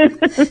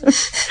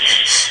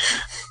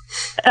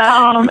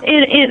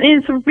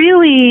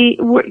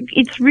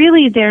 It's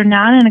really they're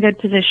not in a good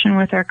position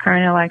with our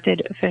current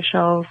elected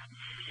officials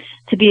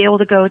to be able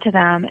to go to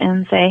them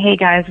and say, "Hey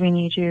guys, we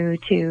need you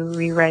to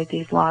rewrite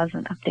these laws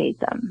and update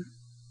them."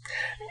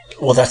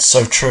 Well, that's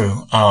so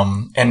true.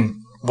 And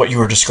what you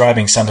were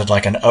describing sounded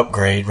like an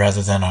upgrade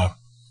rather than a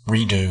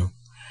redo.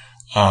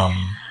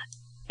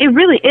 It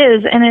really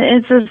is, and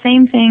it's the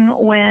same thing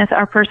with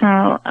our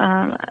personal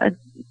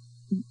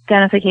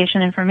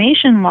identification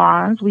information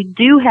laws. We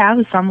do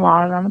have some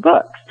laws on the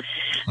books.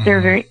 They're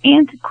very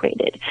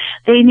antiquated.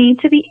 They need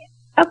to be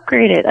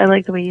upgraded. I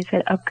like the way you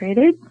said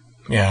upgraded.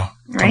 Yeah.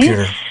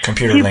 Right?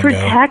 Computer to lingo.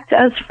 protect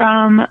us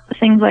from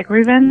things like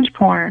revenge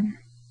porn.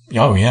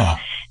 Oh, yeah.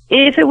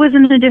 If it was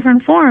in a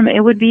different form,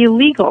 it would be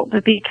illegal.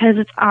 But because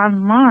it's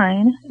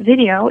online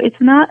video,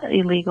 it's not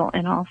illegal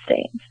in all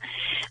states.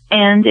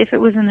 And if it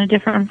was in a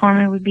different form,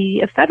 it would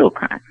be a federal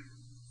crime.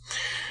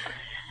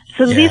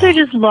 So these are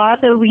just laws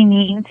that we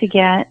need to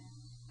get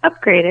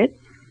upgraded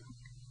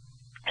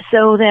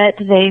so that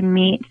they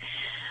meet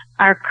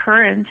our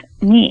current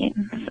needs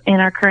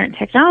and our current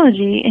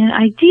technology, and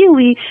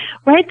ideally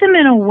write them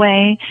in a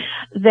way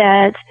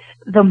that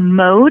the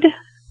mode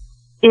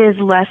is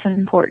less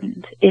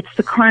important. It's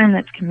the crime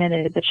that's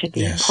committed that should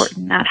be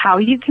important, not how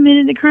you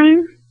committed the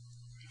crime.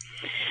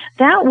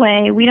 That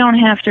way, we don't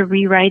have to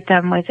rewrite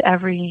them with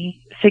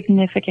every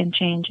significant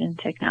change in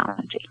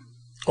technology.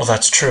 Well,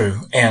 that's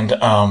true. And,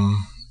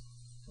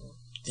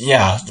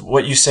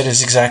 what you said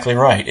is exactly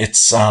right.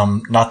 It's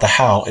not the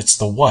how, it's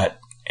the what.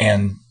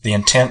 And the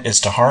intent is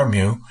to harm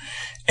you.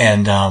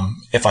 And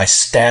if I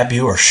stab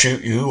you or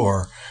shoot you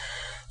or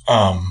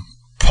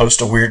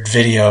post a weird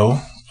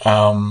video,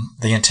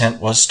 the intent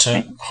was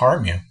to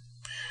harm you.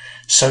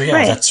 So,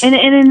 that's... And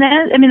in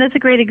that, that's a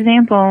great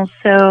example.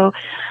 So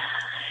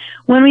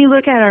when we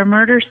look at our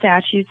murder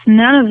statutes,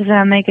 none of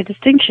them make a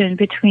distinction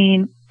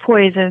between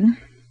poison,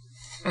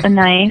 a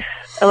knife,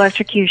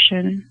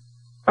 electrocution,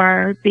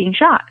 or being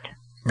shot.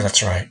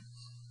 That's right.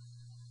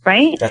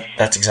 Right?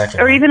 That's exactly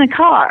or right. even a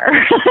car.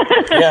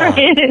 Yeah.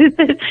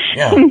 Right?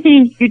 Yeah.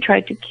 You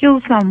tried to kill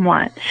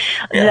someone.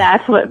 Yeah.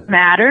 That's what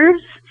matters.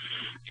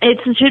 It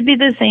should be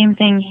the same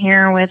thing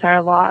here with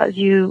our laws.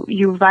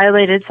 You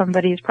violated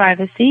somebody's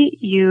privacy.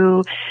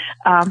 You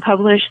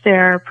published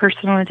their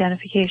personal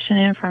identification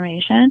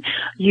information.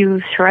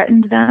 You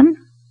threatened them.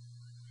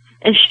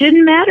 It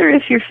shouldn't matter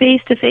if you're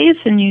face to face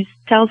and you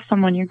tell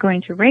someone you're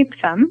going to rape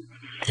them.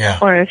 Yeah.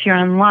 Or if you're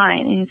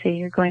online and you say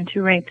you're going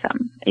to rape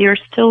them. You're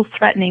still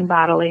threatening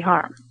bodily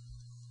harm.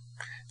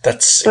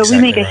 That's So exactly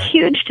we make right. a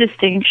huge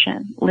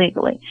distinction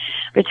legally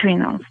between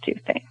those two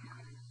things.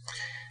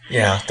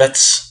 Yeah,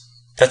 that's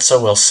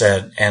so well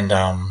said, and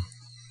I'm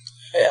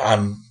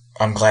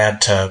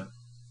glad to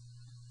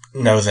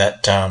know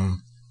that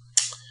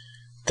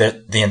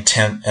that the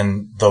intent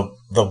and the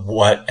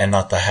what and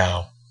not the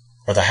how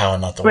or the how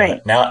and not the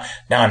right. what.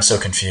 Now I'm so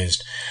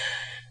confused.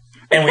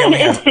 And we only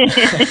have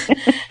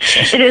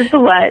it is the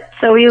what.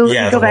 So we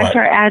go back what. to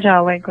our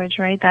agile language,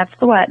 right? That's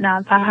the what,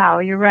 not the how.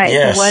 You're right.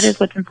 Yes. The what is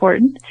what's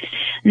important,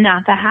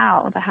 not the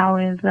how. The how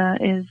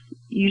is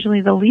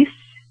usually the least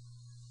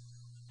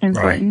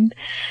important.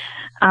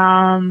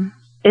 Right.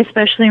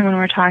 Especially when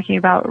we're talking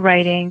about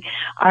writing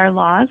our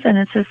laws, and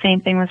it's the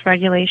same thing with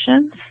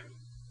regulations.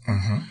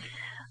 Mm-hmm.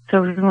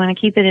 So we want to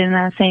keep it in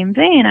that same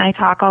vein. I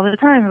talk all the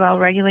time about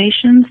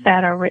regulations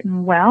that are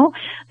written well.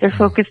 They're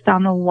focused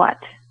on the what.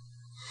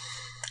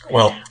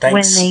 Well,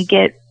 thanks.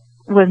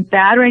 When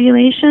bad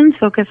regulations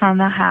focus on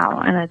the how,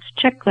 and it's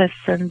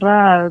checklists and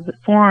blah,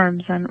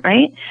 forms, and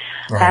right?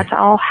 That's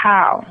all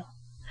how.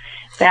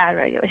 Bad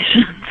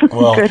regulations.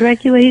 Well, good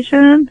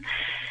regulations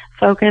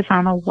focus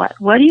on the what.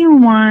 What do you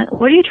want?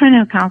 What are you trying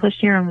to accomplish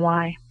here, and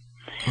why?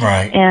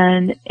 Right.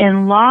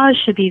 And laws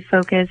should be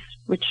focused,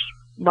 which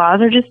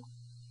laws are just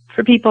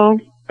for people.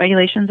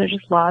 Regulations are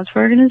just laws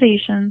for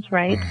organizations,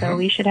 right? Mm-hmm. So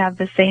we should have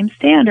the same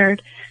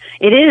standard.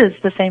 It is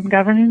the same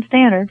governing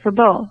standard for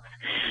both.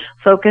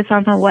 Focus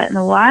on the what and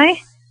the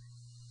why.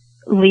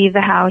 Leave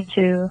the how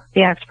to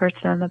the experts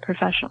and the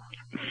professionals.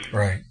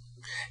 Right.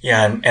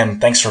 Yeah, and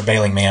thanks for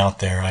bailing me out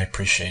there. I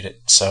appreciate it.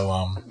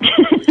 So,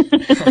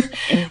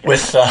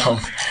 with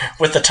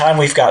the time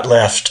we've got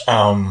left,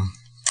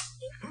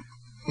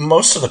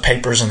 most of the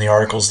papers and the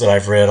articles that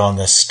I've read on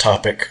this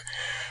topic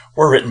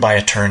were written by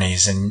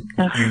attorneys, and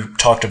you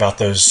talked about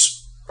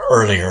those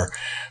earlier.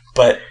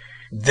 But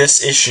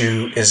this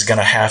issue is going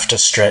to have to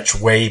stretch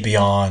way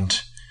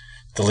beyond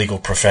the legal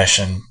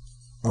profession,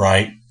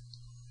 right?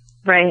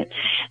 Right.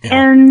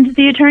 Yeah. And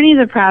the attorneys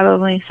are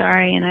probably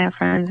sorry, and I have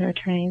friends who are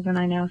attorneys, and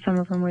I know some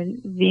of them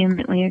would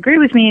vehemently agree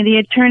with me. The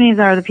attorneys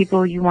are the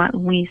people you want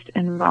least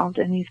involved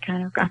in these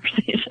kind of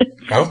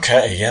conversations.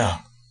 Okay, yeah.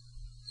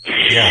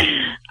 Yeah.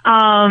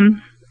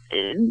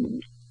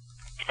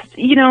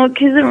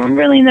 Because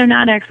really they're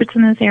not experts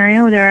in this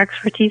area. Their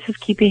expertise is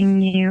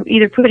keeping you,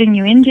 either putting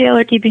you in jail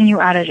or keeping you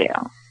out of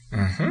jail.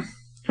 Mm-hmm.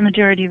 The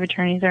majority of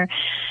attorneys are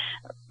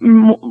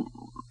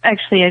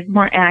actually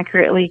more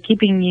accurately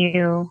keeping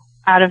you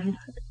out of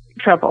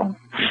trouble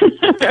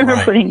or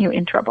putting you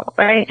in trouble,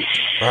 right?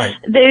 Right.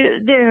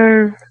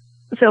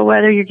 So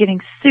whether you're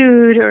getting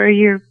sued or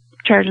you're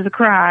charged with a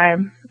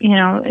crime,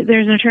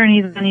 there's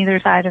attorneys on either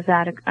side of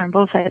that, on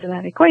both sides of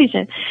that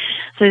equation.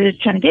 So they're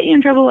trying to get you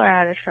in trouble or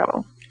out of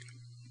trouble.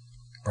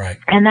 Right.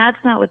 And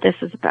that's not what this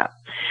is about.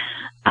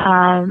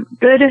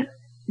 Good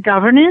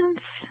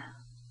governance,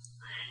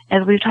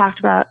 as we've talked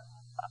about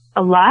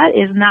a lot,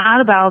 is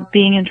not about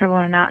being in trouble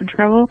or not in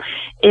trouble.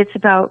 It's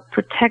about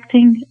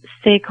protecting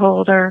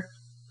stakeholder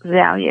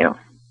value.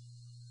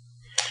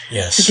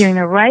 Yes. So doing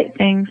the right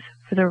things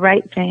for the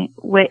right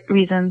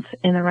reasons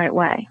in the right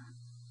way.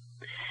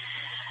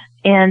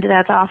 And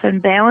that's often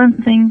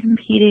balancing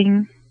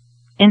competing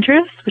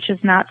interests, which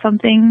is not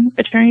something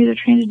attorneys are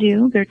trained to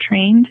do. They're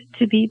trained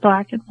to be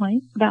black and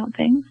white about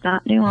things,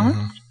 not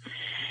nuanced.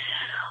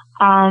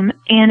 Mm-hmm.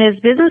 And as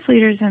business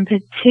leaders in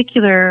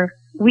particular,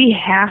 we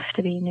have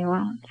to be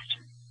nuanced.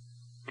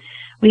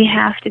 We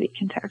have to be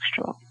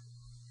contextual.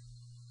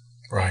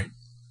 Right.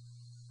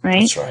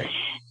 Right? That's right.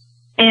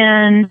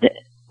 And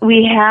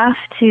we have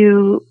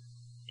to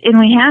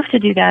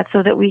do that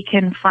so that we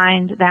can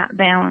find that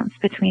balance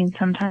between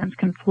sometimes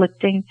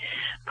conflicting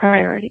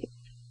priorities.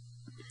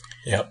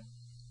 Yep.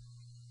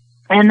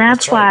 And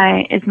that's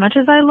why, as much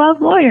as I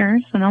love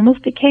lawyers and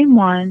almost became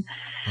one,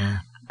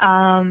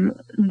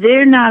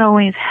 they're not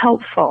always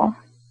helpful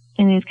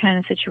in these kind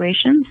of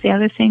situations. The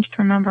other thing to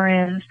remember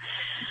is,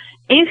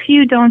 if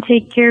you don't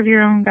take care of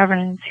your own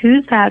governance,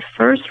 who's that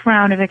first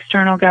round of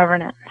external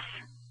governance?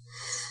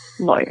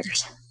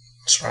 Lawyers.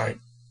 That's right.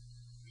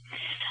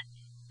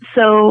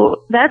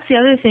 So that's the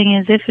other thing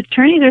is, if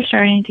attorneys are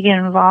starting to get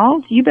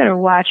involved, you better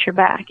watch your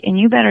back and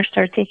you better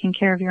start taking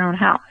care of your own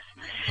house.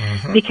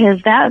 Mm-hmm.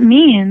 Because that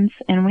means,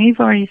 and we've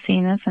already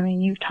seen this, I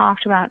mean, you've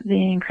talked about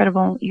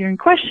your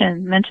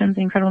question mentions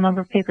the incredible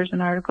number of papers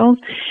and articles.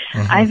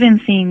 Mm-hmm. I've been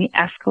seeing the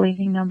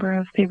escalating number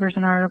of papers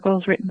and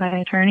articles written by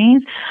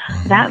attorneys.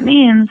 Mm-hmm. That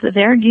means that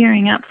they're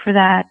gearing up for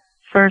that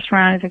first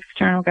round of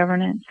external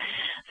governance.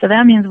 So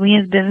that means we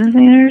as business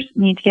leaders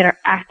need to get our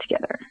act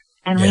together.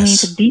 And we need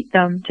to beat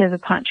them to the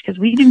punch, because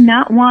we do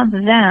not want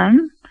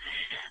them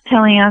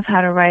telling us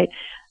how to run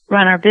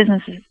our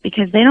businesses,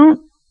 because they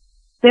don't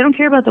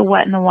care about the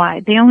what and the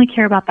why. They only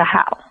care about the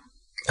how.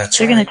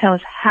 They're going to tell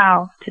us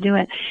how to do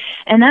it.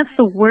 And that's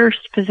the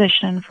worst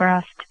position for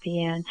us to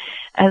be in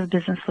as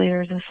business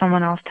leaders, is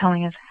someone else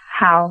telling us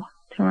how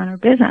to run our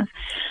business.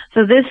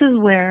 So this is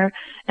where,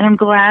 and I'm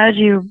glad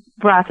you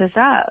brought this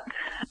up,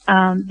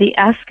 the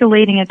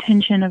escalating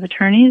attention of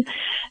attorneys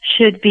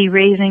should be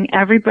raising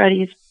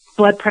everybody's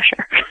blood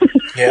pressure.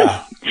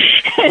 Yeah.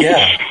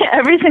 Yeah.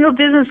 Every single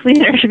business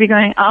leader should be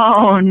going,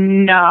 oh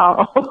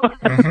no.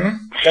 Mm-hmm.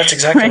 That's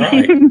exactly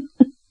right.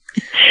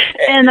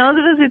 And those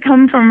of us who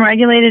come from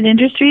regulated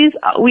industries,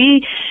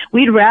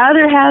 we'd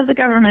rather have the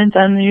government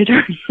than the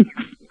attorneys.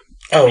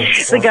 Oh,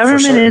 the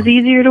government is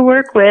easier to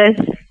work with.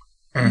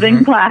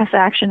 than class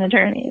action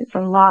attorneys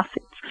and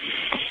lawsuits.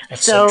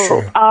 That's so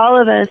true.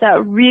 All of us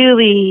that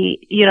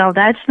really,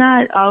 that's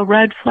not a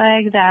red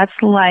flag. That's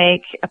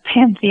like a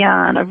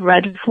pantheon of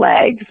red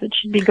flags that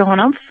should be going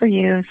up for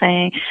you,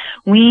 saying,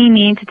 we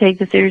need to take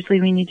this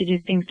seriously. We need to do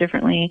things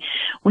differently.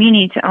 We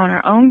need to own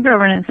our own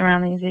governance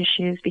around these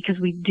issues, because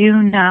we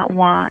do not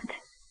want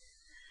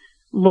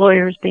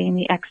lawyers being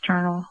the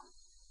external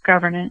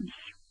governance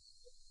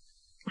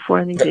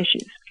for these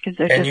issues, because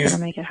they're just going to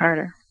make it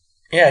harder.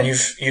 Yeah, and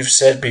you've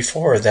said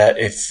before that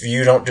if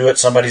you don't do it,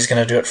 somebody's going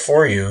to do it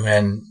for you,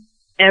 and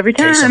every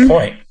time. Case in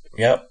point.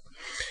 Yep.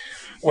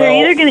 Well,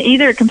 they're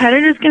either a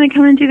competitor's going to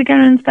come and do the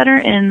governance better,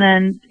 and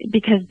then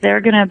because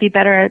they're going to be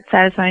better at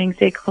satisfying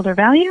stakeholder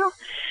value,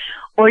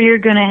 or you're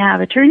going to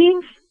have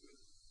attorneys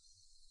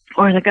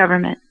or the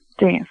government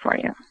doing it for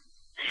you.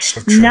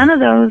 So true. None of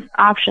those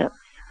options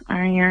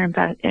are in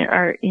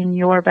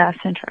your best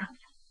interest.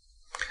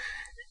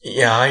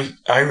 Yeah,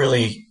 I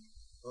really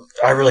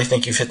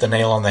think you've hit the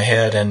nail on the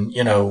head. And,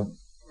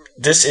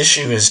 this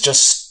issue is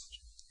just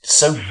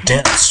so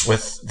dense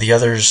with the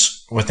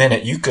others within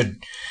it. You could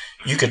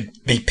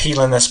be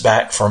peeling this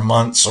back for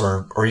months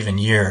or even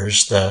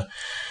years. The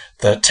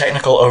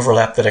technical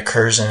overlap that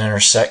occurs and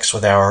intersects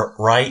with our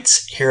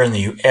rights here in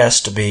the U.S.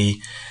 to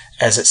be,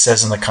 as it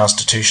says in the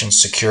Constitution,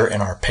 secure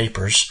in our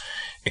papers,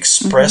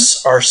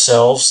 express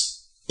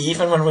ourselves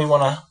even when we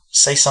want to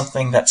say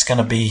something that's going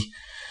to be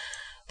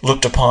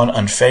looked upon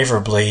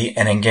unfavorably,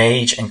 and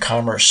engage in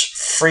commerce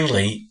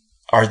freely,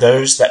 are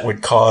those that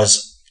would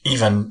cause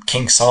even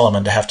King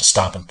Solomon to have to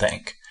stop and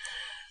think.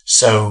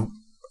 So,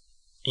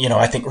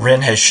 I think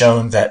Wren has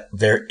shown that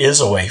there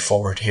is a way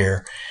forward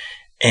here.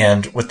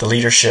 And with the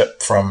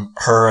leadership from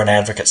her and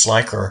advocates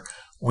like her,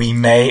 we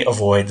may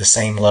avoid the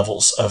same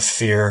levels of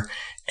fear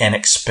and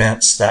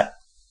expense that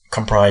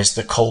comprised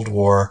the Cold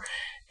War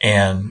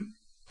and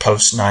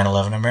post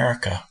 9/11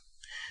 America.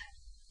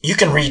 You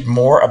can read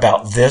more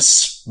about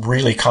this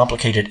really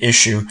complicated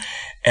issue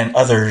and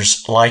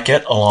others like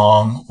it,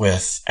 along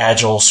with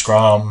Agile,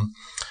 Scrum,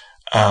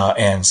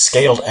 and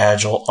Scaled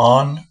Agile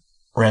on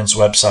Wren's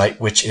website,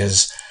 which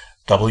is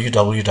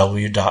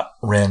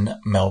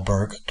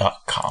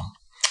www.wrenmelberg.com.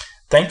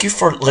 Thank you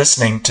for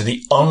listening to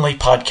the only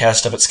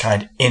podcast of its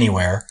kind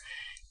anywhere,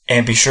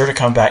 and be sure to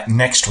come back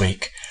next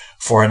week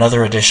for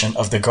another edition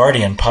of the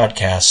Guardian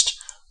podcast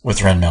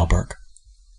with Wren Melberg.